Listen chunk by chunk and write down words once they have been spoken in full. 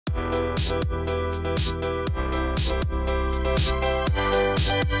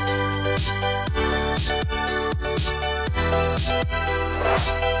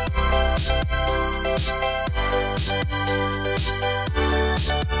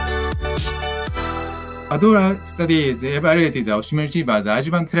ADAURA studies evaluated osimertinib as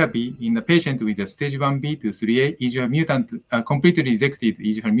adjuvant therapy in the patient with a stage 1B to 3A EGFR mutant, completely resected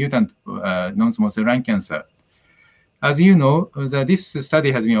EGFR mutant non-small cell lung cancer. As you know, this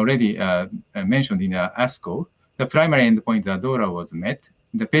study has been already mentioned in ASCO. The primary endpoint ADAURA was met.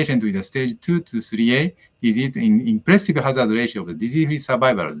 The patient with a stage 2 to 3A disease in impressive hazard ratio of the disease-free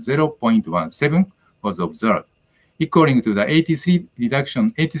survival 0.17 was observed, equaling to the 83%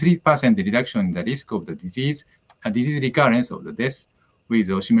 reduction in the risk of the disease recurrence of the death with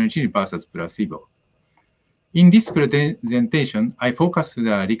osimertinib versus placebo. In this presentation, I focused on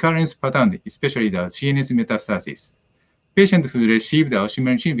the recurrence pattern, especially the CNS metastasis. Patients who received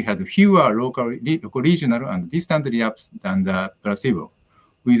osimertinib had fewer local, regional, and distant relapse than the placebo,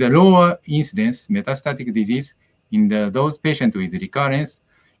 with a lower incidence metastatic disease in those patients with recurrence,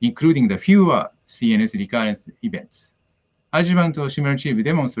 including the fewer CNS recurrence events. Adjuvant osimertinib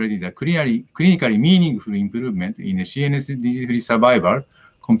demonstrated a clinically meaningful improvement in the CNS disease-free survival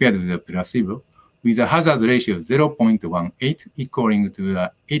compared to the placebo, with a hazard ratio of 0.18, equaling to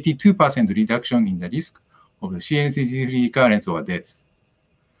the 82% reduction in the risk of the CNS disease recurrence or death.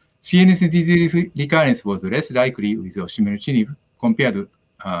 CNS disease recurrence was less likely with osimertinib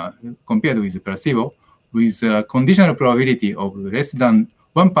compared with placebo, with a conditional probability of less than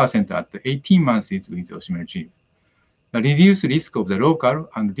 1% at 18 months with osimertinib. The reduced risk of the local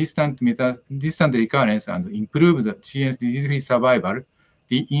and distant recurrence and improved CNS disease-free survival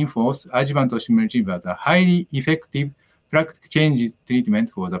reinforce adjuvant osimertinib as a highly effective practice change treatment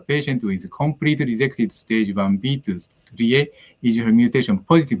for the patient with completely resected stage 1B to 3A EGFR mutation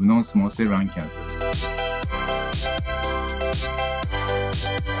positive non-small cell lung cancer.